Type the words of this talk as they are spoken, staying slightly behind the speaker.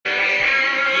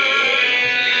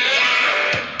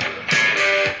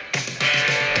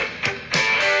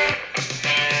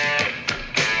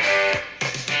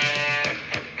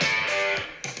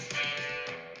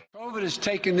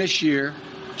taken this year,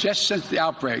 just since the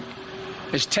outbreak,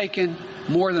 it's taken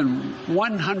more than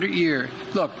 100 years.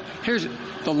 Look, here's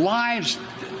the lives.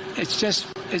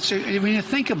 When you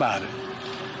think about it,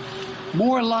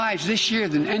 more lives this year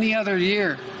than any other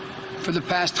year for the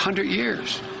past 100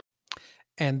 years.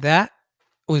 And that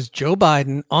was Joe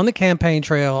Biden on the campaign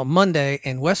trail Monday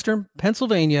in Western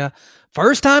Pennsylvania.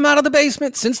 First time out of the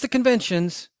basement since the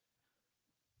conventions,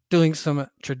 doing some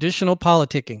traditional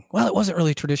politicking. Well, it wasn't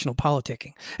really traditional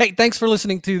politicking. Hey, thanks for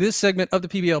listening to this segment of the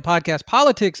PBL podcast,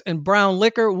 Politics and Brown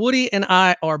Liquor. Woody and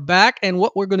I are back, and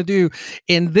what we're going to do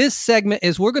in this segment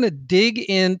is we're going to dig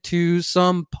into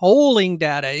some polling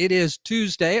data. It is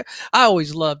Tuesday. I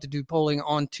always love to do polling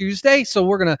on Tuesday, so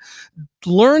we're going to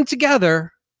learn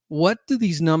together, what do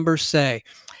these numbers say?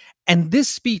 And this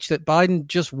speech that Biden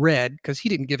just read, because he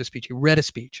didn't give a speech, he read a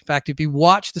speech. In fact, if you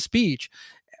watch the speech,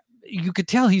 you could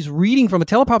tell he's reading from a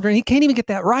teleprompter and he can't even get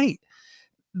that right.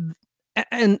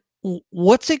 And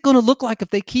what's it going to look like if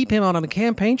they keep him out on the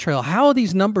campaign trail? How are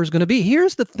these numbers going to be?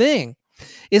 Here's the thing,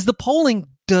 is the polling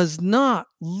does not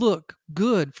look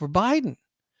good for Biden.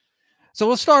 So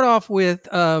we'll start off with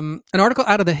an article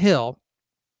out of The Hill,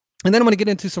 and then I'm going to get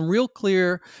into some real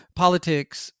clear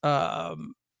politics,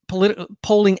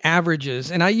 polling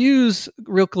averages. And I use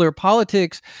Real Clear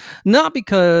Politics not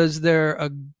because they're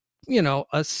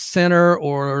a center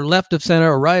or left of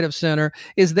center or right of center,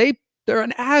 is they're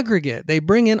an aggregate. They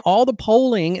bring in all the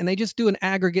polling and they just do an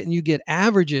aggregate and you get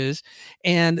averages.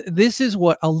 And this is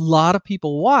what a lot of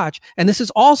people watch. And this is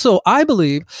also, I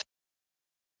believe,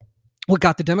 what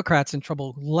got the Democrats in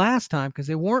trouble last time, because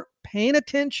they weren't paying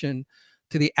attention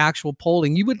to the actual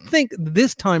polling. You would think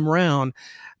this time around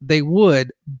they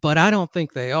would, but I don't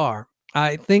think they are.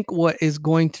 I think what is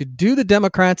going to do the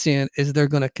Democrats in is they're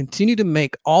going to continue to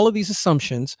make all of these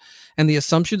assumptions. And the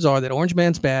assumptions are that Orange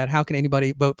Man's bad. How can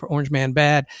anybody vote for Orange Man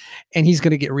bad? And he's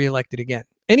going to get reelected again.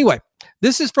 Anyway,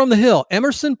 this is from The Hill.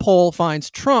 Emerson poll finds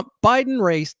Trump-Biden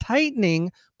race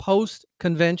tightening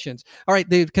post-conventions. All right,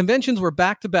 the conventions were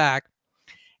back-to-back.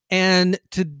 And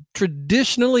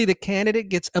traditionally, the candidate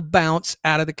gets a bounce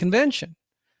out of the convention.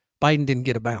 Biden didn't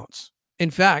get a bounce.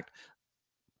 In fact,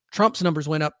 Trump's numbers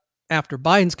went up after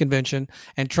Biden's convention,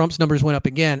 and Trump's numbers went up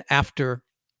again after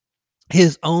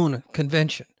his own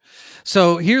convention.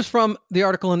 So here's from the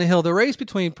article in The Hill. The race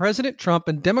between President Trump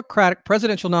and Democratic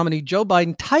presidential nominee Joe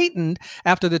Biden tightened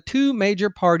after the two major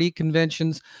party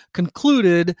conventions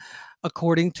concluded,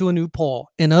 according to a new poll.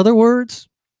 In other words,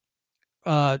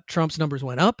 Trump's numbers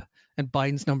went up and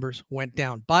Biden's numbers went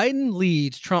down. Biden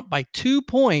leads Trump by 2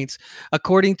 points,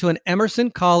 according to an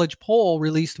Emerson College poll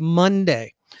released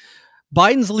Monday.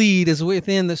 Biden's lead is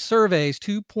within the survey's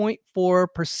 2.4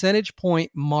 percentage point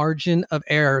margin of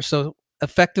error. So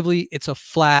effectively, it's a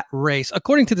flat race,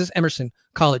 according to this Emerson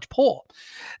College poll.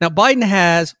 Now, Biden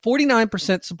has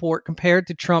 49% support compared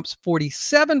to Trump's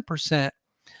 47%,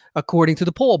 according to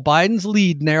the poll. Biden's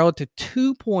lead narrowed to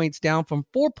 2 points, down from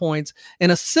 4 points in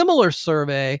a similar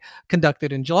survey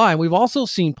conducted in July. And we've also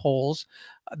seen polls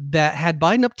that had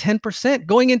Biden up 10%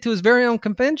 going into his very own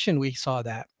convention. We saw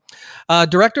that.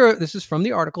 This is from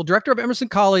the article, Director of Emerson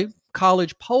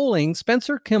College polling,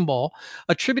 Spencer Kimball,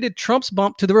 attributed Trump's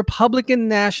bump to the Republican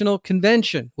National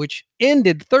Convention, which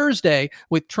ended Thursday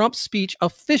with Trump's speech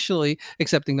officially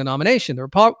accepting the nomination.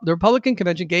 The Republican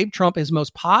convention gave Trump his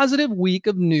most positive week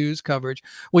of news coverage,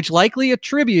 which likely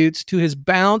attributes to his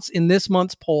bounce in this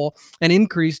month's poll and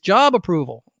increased job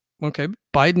approval. Okay,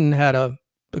 Biden had a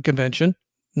convention.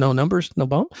 No numbers, no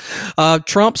bump.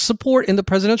 Trump's support in the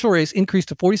presidential race increased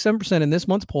to 47% in this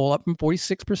month's poll, up from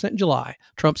 46% in July.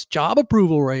 Trump's job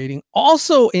approval rating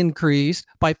also increased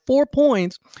by 4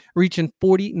 points, reaching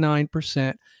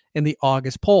 49% in the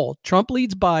August poll. Trump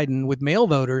leads Biden with male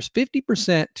voters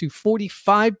 50% to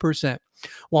 45%,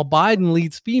 while Biden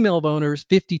leads female voters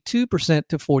 52%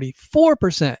 to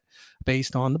 44%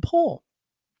 based on the poll.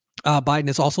 Biden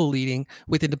is also leading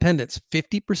with independents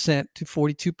 50% to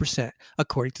 42%,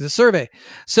 according to the survey.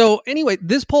 So anyway,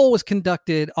 this poll was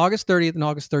conducted August 30th and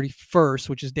August 31st,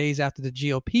 which is days after the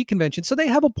GOP convention. So they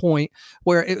have a point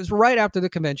where it was right after the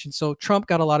convention. So Trump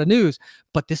got a lot of news,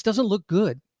 but this doesn't look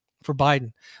good for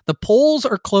Biden. The polls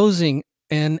are closing,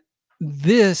 and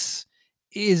this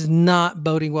is not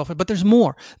boding well for, but there's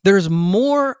more. There's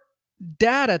more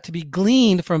data to be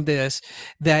gleaned from this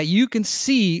that you can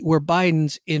see where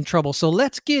Biden's in trouble. So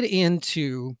let's get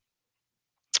into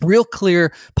real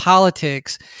clear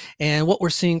politics and what we're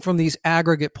seeing from these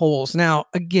aggregate polls. Now,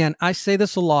 again, I say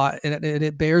this a lot, and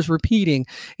it bears repeating,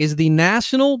 is the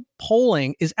national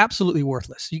polling is absolutely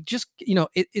worthless. You just,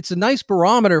 it's a nice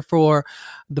barometer for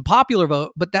the popular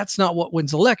vote, but that's not what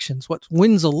wins elections. What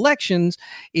wins elections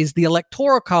is the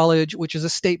Electoral College, which is a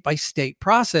state-by-state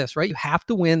process, right? You have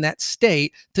to win that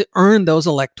state to earn those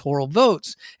electoral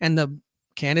votes. And the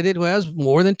candidate who has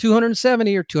more than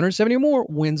 270 or 270 or more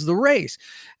wins the race.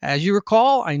 As you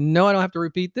recall, I know I don't have to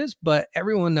repeat this, but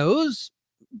everyone knows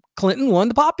Clinton won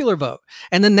the popular vote.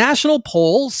 And the national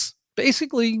polls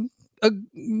basically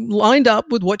lined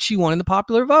up with what she won in the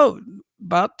popular vote,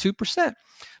 about 2%.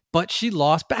 But she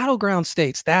lost battleground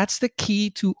states. That's the key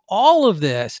to all of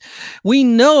this. We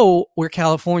know where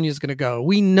California is going to go.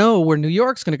 We know where New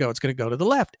York's going to go. It's going to go to the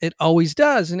left. It always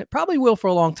does, and it probably will for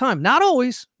a long time. Not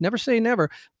always. Never say never.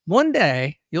 One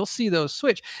day, you'll see those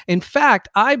switch. In fact,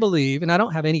 I believe, and I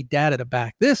don't have any data to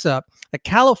back this up, that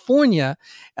California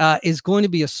is going to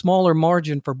be a smaller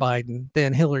margin for Biden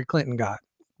than Hillary Clinton got,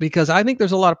 because I think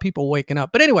there's a lot of people waking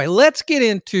up. But anyway, let's get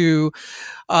into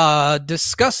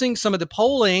discussing some of the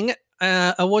polling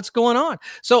of what's going on.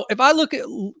 So if I look at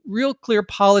Real Clear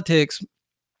Politics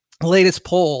latest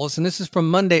polls, and this is from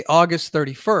Monday, August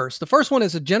 31st. The first one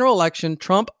is a general election,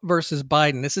 Trump versus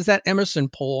Biden. This is that Emerson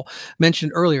poll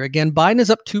mentioned earlier. Again, Biden is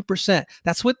up 2%.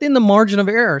 That's within the margin of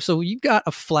error. So you've got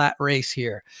a flat race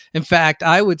here. In fact,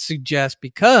 I would suggest,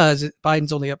 because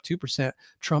Biden's only up 2%,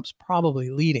 Trump's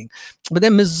probably leading. But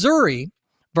then Missouri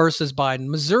versus Biden.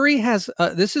 Missouri has,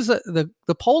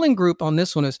 the polling group on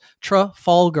this one is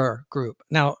Trafalgar Group.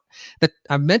 Now,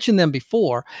 I've mentioned them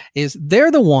before, is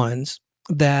they're the ones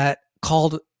that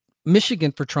called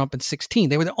Michigan for Trump in 2016.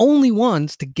 They were the only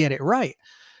ones to get it right.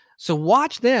 So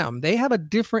watch them. They have a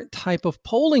different type of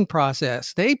polling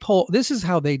process. This is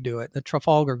how they do it. The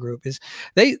Trafalgar Group is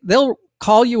they'll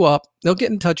call you up, they'll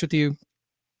get in touch with you,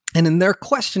 and in their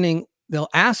questioning, they'll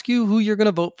ask you who you're going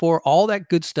to vote for, all that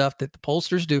good stuff that the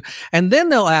pollsters do. And then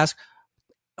they'll ask,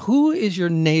 who is your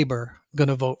neighbor going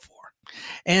to vote for?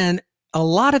 And a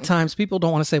lot of times people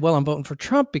don't want to say, well, I'm voting for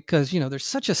Trump, because, there's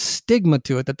such a stigma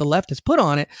to it that the left has put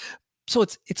on it. So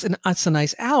it's a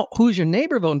nice out. Who's your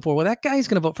neighbor voting for? Well, that guy's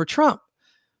going to vote for Trump.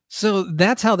 So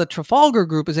that's how the Trafalgar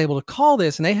Group is able to call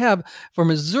this. And they have, for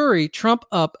Missouri, Trump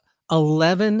up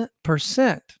 11%.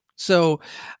 So,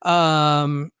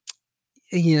 so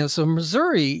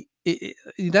Missouri,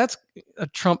 that's a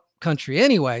Trump country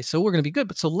anyway. So we're going to be good.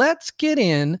 But so let's get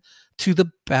in to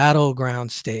the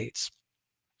battleground states.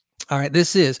 All right,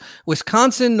 this is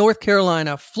Wisconsin, North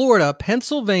Carolina, Florida,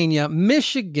 Pennsylvania,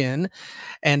 Michigan,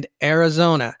 and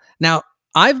Arizona. Now,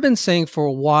 I've been saying for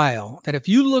a while that if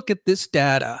you look at this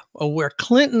data of where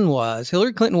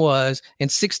Hillary Clinton was in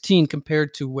 2016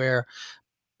 compared to where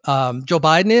Joe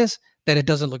Biden is, that it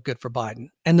doesn't look good for Biden.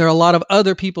 And there are a lot of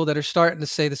other people that are starting to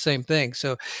say the same thing.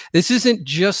 So this isn't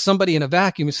just somebody in a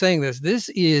vacuum saying this. This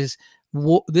is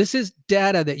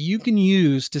data that you can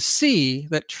use to see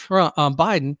that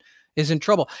Biden is in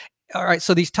trouble. All right,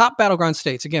 so these top battleground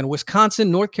states, again, Wisconsin,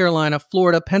 North Carolina,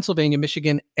 Florida, Pennsylvania,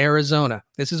 Michigan, Arizona.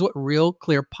 This is what Real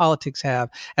Clear Politics have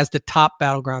as the top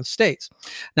battleground states.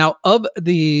 Now, of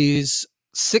these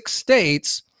 6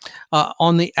 states,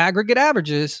 on the aggregate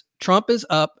averages, Trump is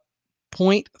up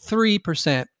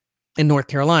 0.3% in North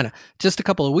Carolina. Just a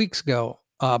couple of weeks ago,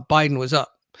 Biden was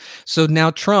up. So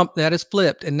now that is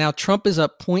flipped, and now Trump is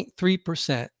up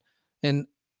 0.3% in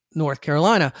North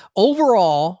Carolina.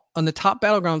 Overall, on the top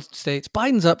battleground states,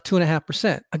 Biden's up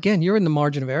 2.5%. Again, you're in the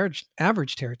margin of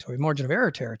average territory, margin of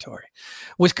error territory.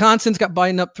 Wisconsin's got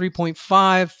Biden up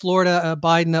 3.5, Florida,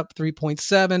 Biden up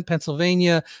 3.7,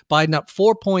 Pennsylvania, Biden up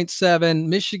 4.7,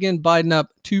 Michigan, Biden up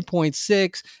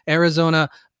 2.6, Arizona,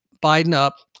 Biden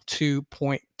up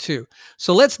 2.2.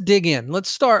 So let's dig in. Let's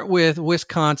start with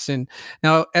Wisconsin.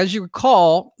 Now, as you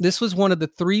recall, this was one of the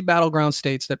 3 battleground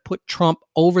states that put Trump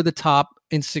over the top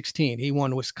in 2016. He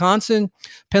won Wisconsin,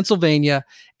 Pennsylvania,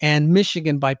 and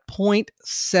Michigan by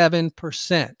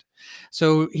 0.7%.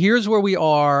 So here's where we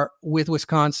are with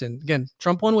Wisconsin. Again,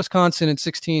 Trump won Wisconsin in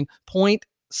 2016,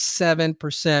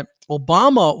 0.7%.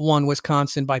 Obama won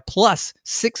Wisconsin by plus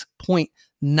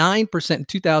 6.9% in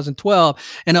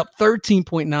 2012 and up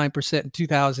 13.9% in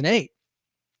 2008.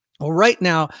 Well, right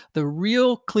now, the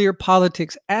Real Clear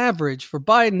Politics average for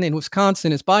Biden in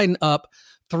Wisconsin is Biden up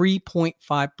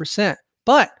 3.5%.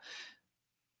 But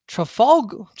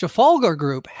Trafalgar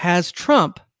Group has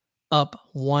Trump up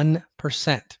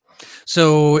 1%.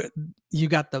 So you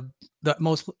got the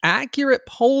most accurate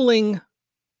polling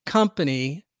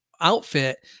company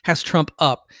outfit has Trump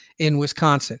up in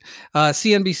Wisconsin.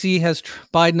 CNBC has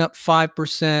Biden up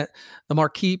 5%. The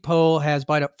Marquee poll has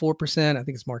Biden up 4%. I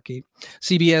think it's Marquee.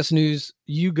 CBS News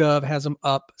YouGov has them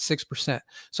up 6%.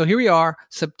 So here we are,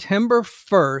 September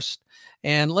 1st,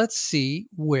 and let's see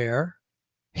where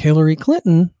Hillary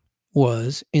Clinton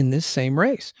was in this same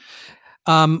race.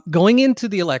 Going into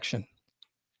the election,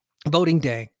 voting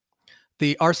day,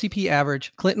 the RCP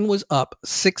average, Clinton was up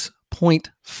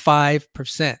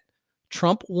 6.5%.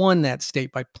 Trump won that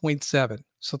state by 0.7.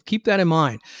 So keep that in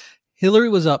mind. Hillary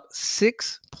was up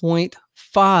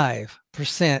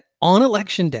 6.5% on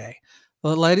election day.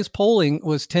 The latest polling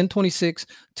was 1026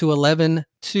 to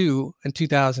 11.2 in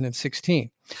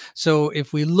 2016. So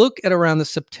if we look at around the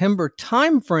September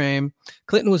timeframe,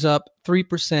 Clinton was up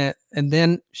 3%, and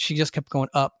then she just kept going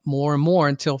up more and more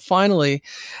until finally,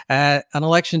 on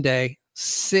election day,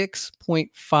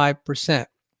 6.5%.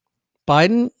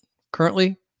 Biden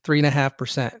currently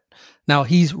 3.5%. Now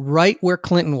he's right where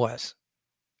Clinton was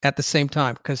at the same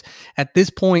time, because at this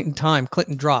point in time,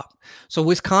 Clinton dropped. So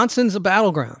Wisconsin's a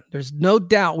battleground. There's no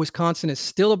doubt Wisconsin is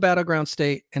still a battleground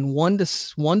state and one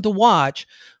to watch.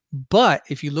 But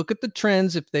if you look at the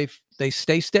trends, if they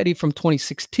stay steady from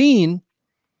 2016,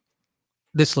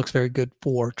 this looks very good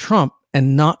for Trump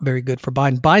and not very good for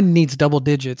Biden. Biden needs double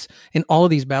digits in all of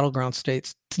these battleground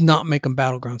states to not make them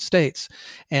battleground states.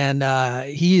 And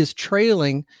he is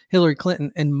trailing Hillary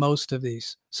Clinton in most of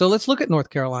these. So let's look at North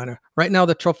Carolina. Right now,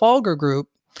 the Trafalgar group,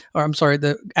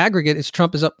 the aggregate is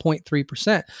Trump is up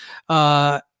 0.3%.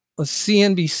 The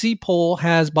CNBC poll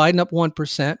has Biden up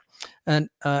 1%. And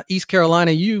East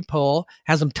Carolina U poll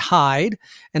has them tied.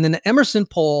 And then the Emerson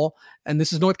poll, and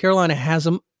this is North Carolina,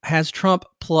 has Trump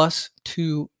plus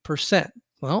 2%.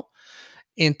 Well,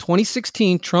 in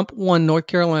 2016, Trump won North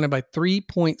Carolina by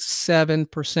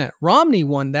 3.7%. Romney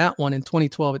won that one in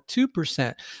 2012 at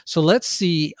 2%. So let's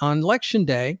see, on election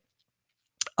day,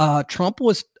 Trump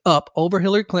was up over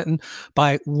Hillary Clinton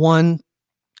by 1%.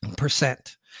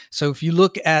 So if you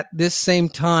look at this same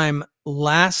time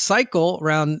last cycle,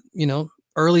 around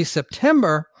early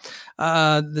September,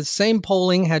 the same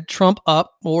polling had Trump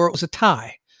up, or it was a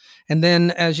tie. And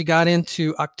then as you got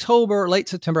into October, late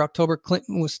September, October,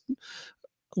 Clinton was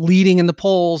leading in the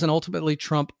polls, and ultimately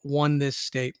Trump won this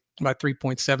state by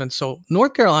 3.7. So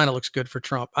North Carolina looks good for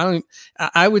Trump. I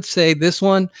would say this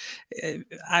one,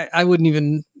 I wouldn't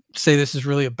even say this is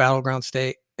really a battleground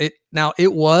state.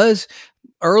 It was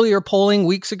earlier polling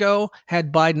weeks ago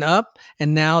had Biden up,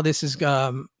 and now this is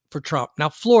for Trump. Now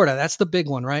Florida, that's the big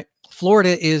one, right?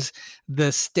 Florida is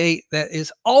the state that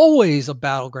is always a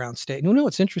battleground state. And you know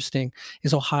what's interesting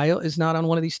is Ohio is not on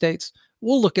one of these states.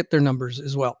 We'll look at their numbers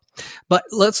as well. But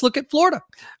let's look at Florida.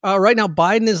 Right now,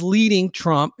 Biden is leading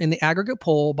Trump in the aggregate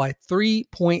poll by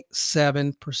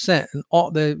 3.7%. And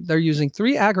they're using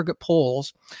three aggregate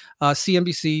polls,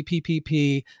 CNBC,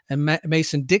 PPP, and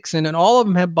Mason-Dixon, and all of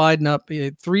them have Biden up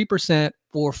 3%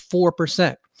 or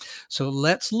 4%. So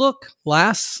let's look.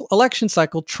 Last election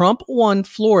cycle, Trump won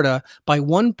Florida by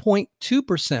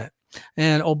 1.2%.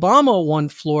 And Obama won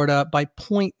Florida by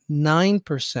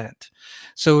 0.9%.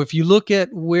 So if you look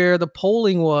at where the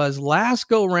polling was last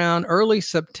go round, early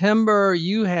September,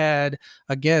 you had,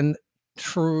 again,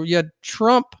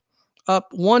 Trump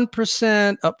up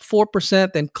 1%, up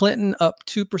 4%, then Clinton up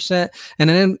 2%. And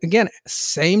then again,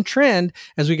 same trend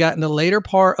as we got in the later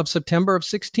part of September of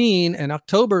 16 and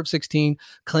October of 16,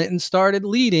 Clinton started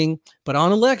leading. But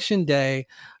on election day,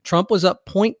 Trump was up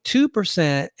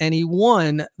 0.2% and he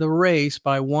won the race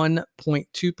by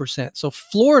 1.2%. So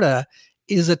Florida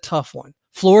is a tough one.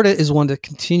 Florida is one to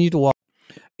continue to watch.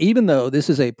 Even though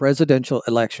this is a presidential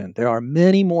election, there are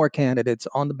many more candidates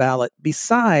on the ballot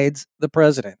besides the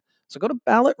president. So go to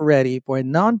Ballot Ready for a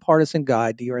nonpartisan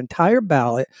guide to your entire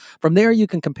ballot. From there, you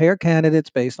can compare candidates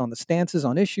based on the stances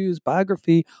on issues,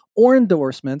 biography, or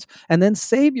endorsements, and then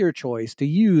save your choice to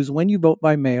use when you vote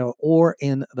by mail or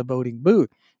in the voting booth.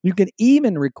 You can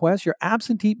even request your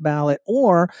absentee ballot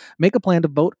or make a plan to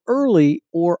vote early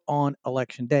or on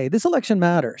election day. This election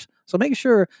matters. So make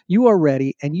sure you are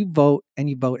ready and you vote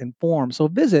informed. So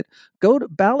go to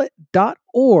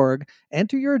ballot.org,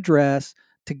 enter your address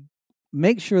to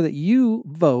make sure that you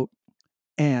vote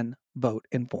and vote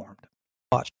informed.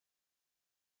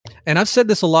 And I've said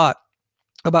this a lot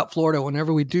about Florida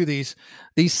whenever we do these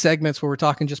segments where we're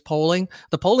talking just polling.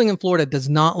 The polling in Florida does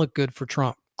not look good for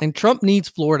Trump. And Trump needs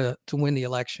Florida to win the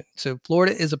election. So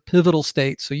Florida is a pivotal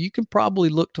state. So you can probably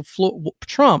look to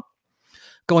Trump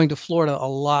going to Florida a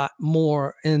lot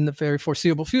more in the very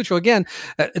foreseeable future. Again,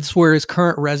 it's where his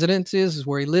current residence is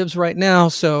where he lives right now.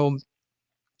 So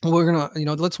we're going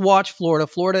to, let's watch Florida.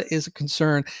 Florida is a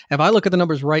concern. If I look at the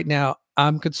numbers right now,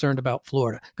 I'm concerned about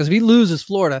Florida, because if he loses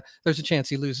Florida, there's a chance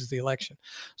he loses the election.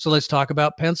 So let's talk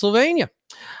about Pennsylvania.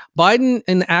 Biden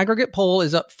in the aggregate poll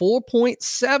is up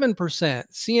 4.7%.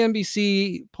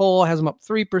 CNBC poll has him up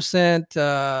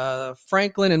 3%.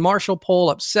 Franklin and Marshall poll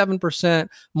up 7%.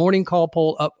 Morning Call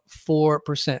poll up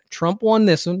 4%. Trump won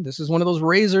this one. This is one of those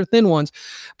razor thin ones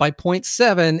by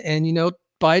 0.7. And,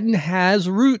 Biden has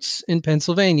roots in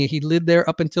Pennsylvania. He lived there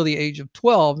up until the age of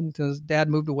 12 until his dad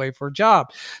moved away for a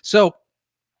job. So,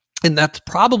 and that's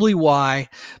probably why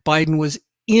Biden was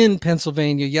in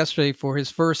Pennsylvania yesterday for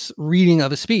his first reading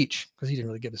of a speech, because he didn't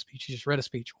really give a speech. He just read a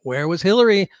speech. Where was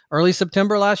Hillary early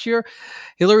September last year?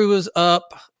 Hillary was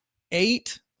up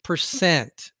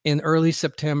 8% in early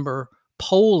September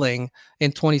polling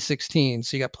in 2016.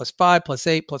 So you got +5,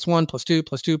 +8, +1, +2,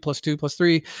 +2, +2,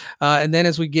 +3. And then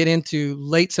as we get into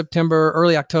late September,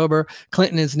 early October,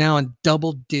 Clinton is now in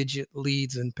double-digit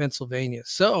leads in Pennsylvania.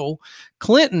 So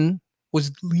Clinton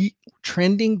was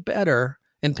trending better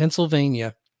in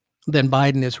Pennsylvania than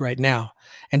Biden is right now.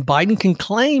 And Biden can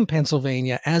claim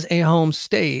Pennsylvania as a home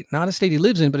state, not a state he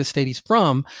lives in, but a state he's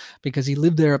from, because he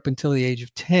lived there up until the age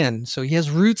of 10. So he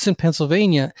has roots in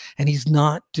Pennsylvania, and he's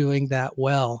not doing that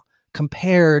well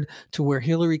compared to where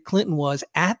Hillary Clinton was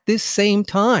at this same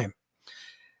time.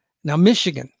 Now,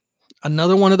 Michigan,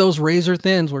 another one of those razor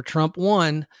thins where Trump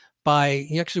won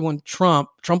Trump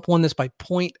won this by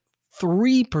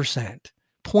 0.3%.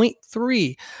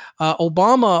 0.3.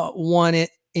 Obama won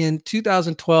it in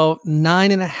 2012,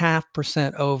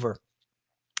 9.5% over.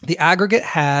 The aggregate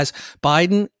has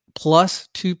Biden plus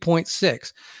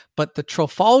 2.6, but the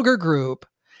Trafalgar Group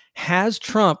has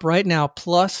Trump right now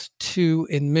 +2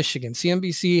 in Michigan.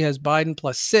 CNBC has Biden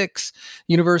 +6.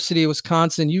 University of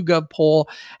Wisconsin YouGov poll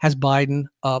has Biden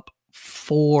up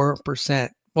 4%.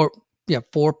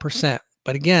 4%.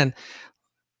 But again,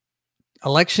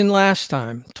 election last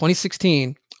time,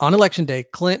 2016, on election day,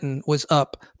 Clinton was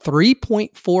up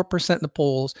 3.4% in the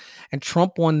polls, and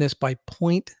Trump won this by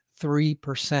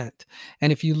 0.3%.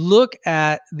 And if you look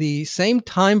at the same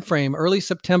time frame, early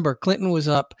September, Clinton was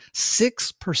up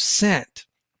 6%.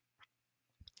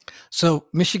 So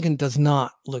Michigan does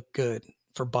not look good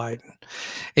for Biden.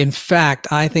 In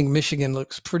fact, I think Michigan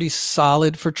looks pretty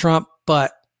solid for Trump,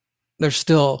 but there's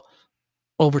still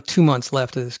over 2 months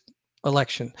left of this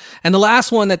election. And the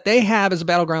last one that they have as a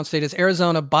battleground state is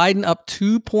Arizona. Biden up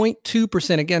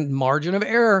 2.2%. Again, margin of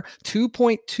error,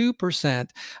 2.2%.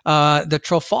 The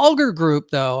Trafalgar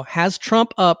Group, though, has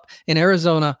Trump up in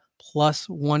Arizona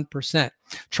 +1%.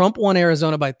 Trump won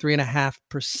Arizona by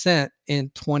 3.5% in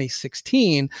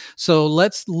 2016. So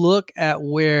let's look at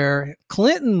where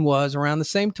Clinton was around the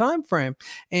same time frame.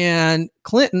 And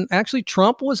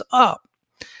Trump was up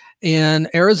in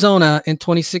Arizona in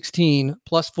 2016,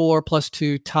 +4,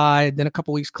 +2, tied. Then a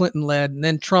couple weeks, Clinton led, and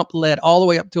then Trump led all the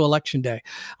way up to Election Day.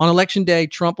 On Election Day,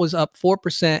 Trump was up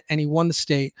 4%, and he won the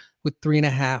state with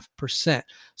 3.5%.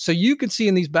 So you can see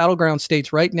in these battleground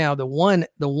states right now, the one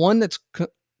that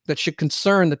should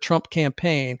concern the Trump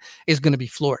campaign is going to be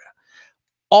Florida.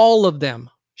 All of them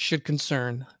should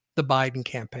concern the Biden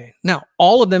campaign. Now,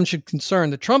 all of them should concern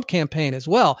the Trump campaign as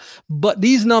well, but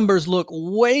these numbers look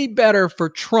way better for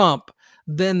Trump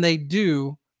than they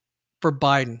do for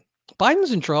Biden.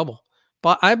 Biden's in trouble.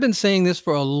 But I've been saying this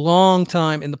for a long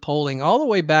time in the polling, all the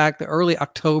way back to early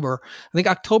October. I think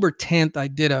October 10th, I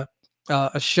did a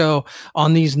show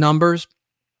on these numbers,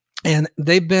 and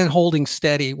they've been holding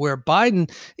steady where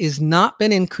Biden has not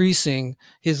been increasing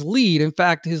his lead. In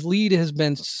fact, his lead has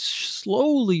been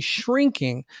slowly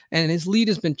shrinking, and his lead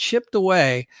has been chipped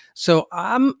away. So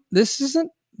this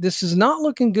is not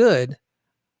looking good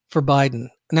for Biden.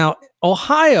 Now,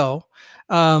 Ohio,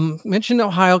 mentioned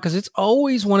Ohio because it's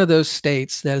always one of those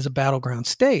states that is a battleground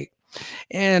state.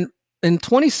 And in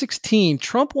 2016,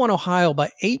 Trump won Ohio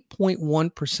by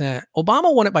 8.1%.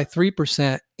 Obama won it by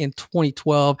 3% in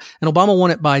 2012, and Obama won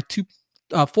it by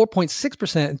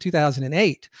 4.6% in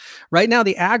 2008. Right now,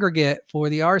 the aggregate for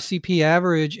the RCP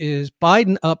average is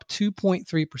Biden up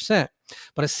 2.3%.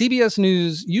 But a CBS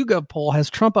News YouGov poll has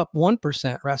Trump up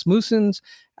 1%. Rasmussen's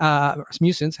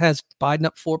has Biden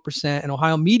up 4%, and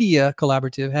Ohio Media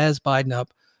Collaborative has Biden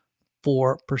up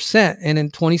 4%. And in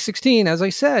 2016, as I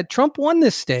said, Trump won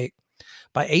this state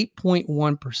by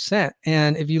 8.1%.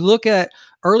 And if you look at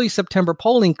early September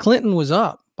polling, Clinton was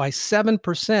up by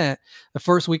 7% the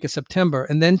first week of September,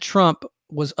 and then Trump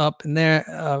was up in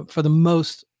there for the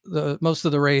most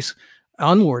of the race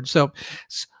onward. So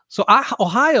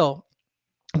Ohio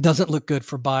doesn't look good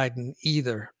for Biden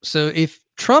either. So if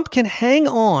Trump can hang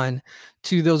on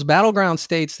to those battleground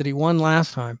states that he won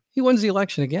last time, he wins the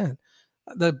election again.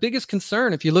 The biggest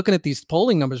concern, if you're looking at these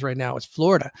polling numbers right now, is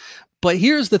Florida. But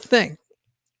here's the thing.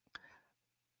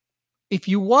 If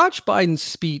you watch Biden's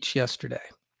speech yesterday,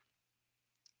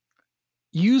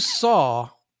 you saw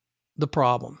the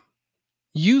problem.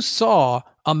 You saw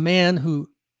a man who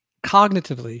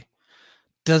cognitively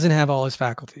doesn't have all his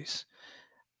faculties.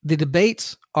 The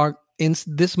debates are in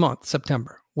this month,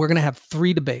 September. We're going to have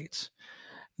 3 debates.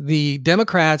 The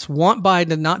Democrats want Biden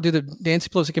to not do the. Nancy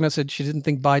Pelosi came out and said she didn't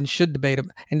think Biden should debate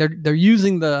him, and they're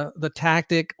using the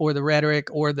tactic or the rhetoric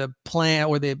or the plan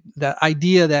or the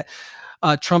idea that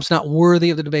Trump's not worthy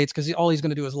of the debates because all he's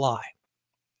going to do is lie.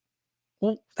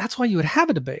 Well, that's why you would have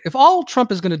a debate. If all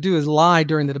Trump is going to do is lie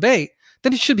during the debate,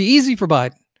 then it should be easy for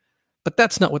Biden. But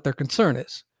that's not what their concern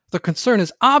is. Their concern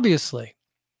is obviously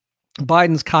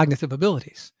Biden's cognitive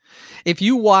abilities. If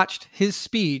you watched his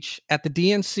speech at the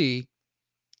DNC,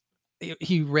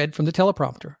 he read from the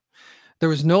teleprompter. There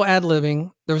was no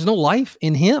ad-libbing. There was no life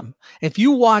in him. If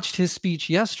you watched his speech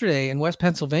yesterday in West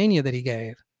Pennsylvania that he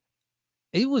gave,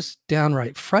 it was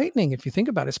downright frightening if you think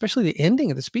about it, especially the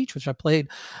ending of the speech, which I played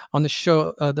on the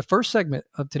show, the first segment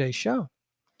of today's show.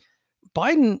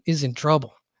 Biden is in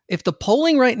trouble. If the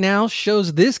polling right now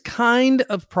shows this kind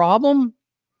of problem,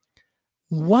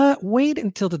 wait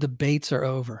until the debates are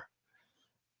over.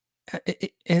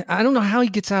 I don't know how he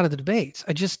gets out of the debates.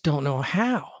 I just don't know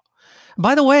how.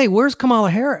 By the way, where's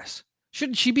Kamala Harris?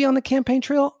 Shouldn't she be on the campaign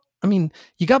trail? I mean,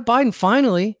 you got Biden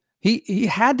finally. He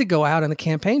had to go out on the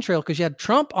campaign trail because you had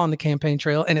Trump on the campaign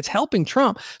trail and it's helping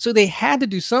Trump. So they had to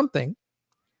do something.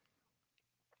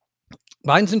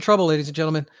 Biden's in trouble, ladies and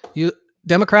gentlemen. You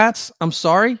Democrats, I'm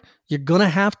sorry. You're going to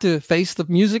have to face the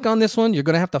music on this one. You're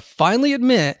going to have to finally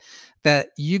admit that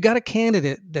you got a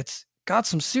candidate that's got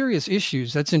some serious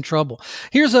issues that's in trouble.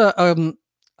 Here's a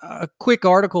quick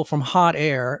article from Hot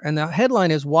Air, and the headline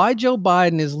is Why Joe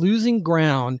Biden is Losing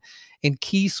Ground in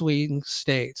Key Swing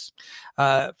States.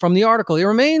 From the article, it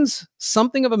remains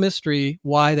something of a mystery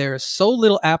why there is so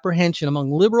little apprehension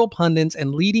among liberal pundits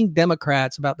and leading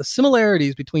Democrats about the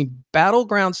similarities between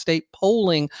Battleground State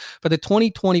polling for the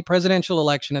 2020 presidential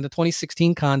election and the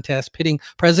 2016 contest pitting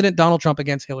President Donald Trump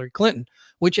against Hillary Clinton,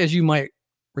 which, as you might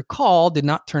recall, did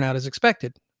not turn out as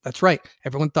expected. That's right.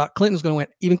 Everyone thought Clinton was going to win.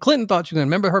 Even Clinton thought she was going to.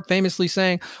 Remember her famously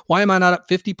saying, "Why am I not up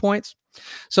 50 points?"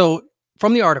 So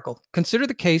from the article, consider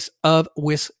the case of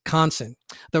Wisconsin.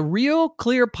 The Real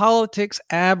Clear Politics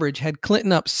average had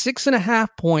Clinton up 6.5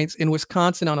 points in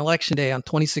Wisconsin on Election Day on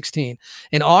 2016.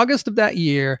 In August of that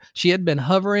year, she had been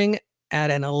hovering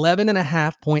at an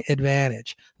 11.5 point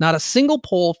advantage. Not a single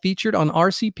poll featured on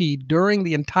RCP during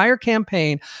the entire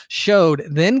campaign showed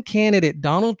then candidate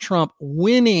Donald Trump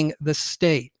winning the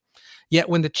state. Yet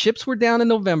when the chips were down in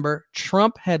November,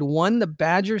 Trump had won the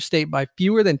Badger State by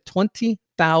fewer than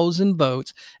 20,000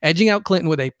 votes, edging out Clinton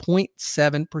with a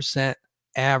 0.7%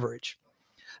 average.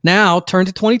 Now, turn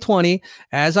to 2020.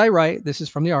 As I write, this is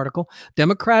from the article,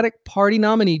 Democratic Party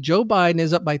nominee Joe Biden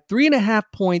is up by 3.5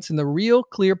 points in the Real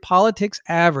Clear Politics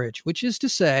average, which is to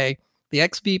say the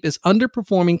ex-Veep is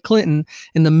underperforming Clinton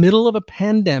in the middle of a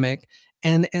pandemic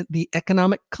and the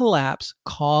economic collapse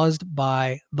caused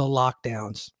by the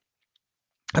lockdowns.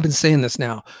 I've been saying this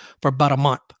now for about a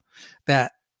month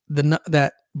that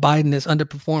that Biden is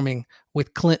underperforming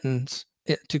with Clinton's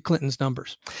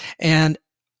numbers. And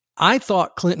I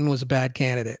thought Clinton was a bad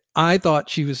candidate. I thought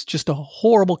she was just a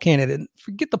horrible candidate.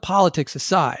 Forget the politics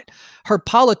aside. Her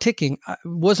politicking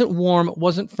wasn't warm,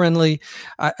 wasn't friendly.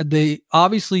 They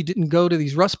obviously didn't go to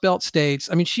these Rust Belt states.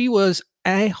 I mean, she was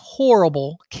a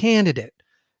horrible candidate.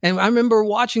 And I remember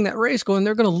watching that race going,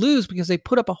 they're going to lose because they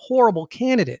put up a horrible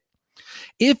candidate.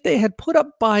 If they had put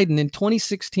up Biden in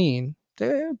 2016,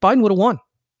 Biden would have won.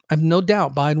 I have no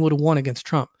doubt Biden would have won against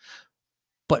Trump.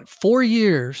 But 4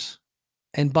 years,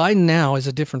 and Biden now is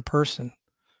a different person.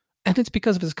 And it's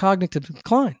because of his cognitive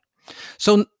decline.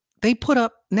 So they put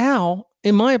up now,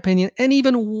 in my opinion, an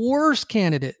even worse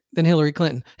candidate than Hillary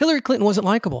Clinton. Hillary Clinton wasn't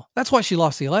likable. That's why she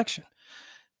lost the election.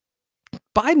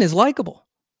 Biden is likable.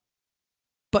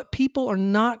 But people are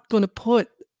not going to put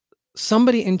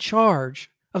somebody in charge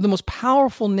of the most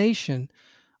powerful nation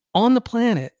on the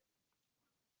planet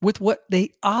with what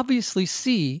they obviously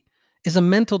see is a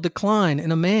mental decline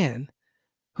in a man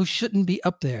who shouldn't be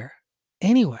up there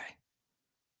anyway.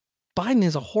 Biden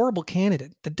is a horrible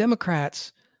candidate. The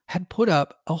Democrats had put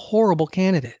up a horrible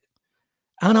candidate.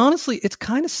 And honestly, it's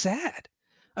kind of sad.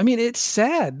 I mean, it's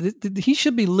sad. He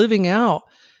should be living out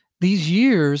these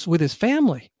years with his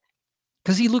family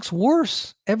because he looks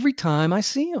worse every time I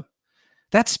see him.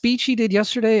 That speech he did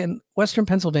yesterday in Western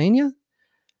Pennsylvania,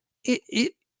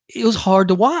 it was hard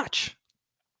to watch.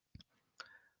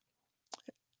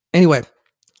 Anyway,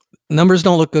 numbers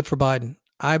don't look good for Biden.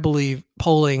 I believe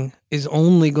polling is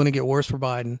only going to get worse for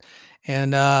Biden.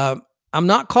 And I'm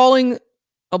not calling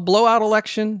a blowout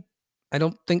election. I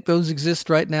don't think those exist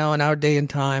right now in our day and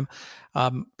time,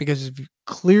 because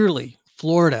clearly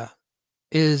Florida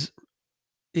is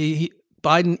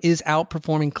Biden is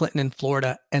outperforming Clinton in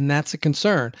Florida, and that's a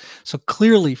concern. So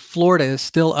clearly Florida is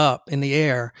still up in the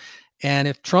air. And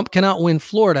if Trump cannot win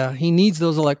Florida, he needs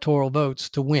those electoral votes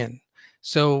to win.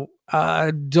 So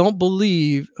I don't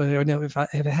believe, if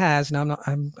it has, now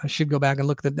I should go back and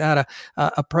look at the data.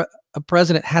 A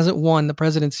president hasn't won the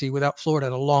presidency without Florida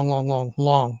in a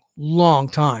long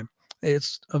time.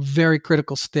 It's a very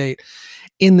critical state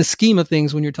in the scheme of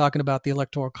things when you're talking about the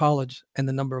Electoral College and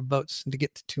the number of votes and to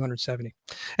get to 270.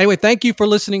 Anyway, thank you for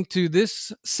listening to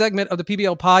this segment of the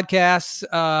PBL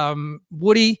podcast.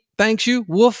 Woody thanks you.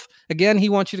 Woof. Again, he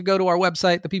wants you to go to our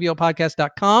website,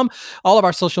 thepblpodcast.com. All of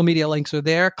our social media links are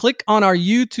there. Click on our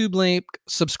YouTube link,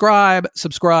 subscribe.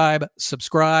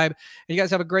 And you guys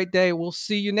have a great day. We'll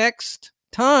see you next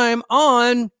time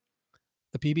on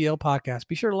the PBL podcast.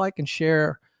 Be sure to like and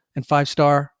share and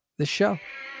 5-star this show.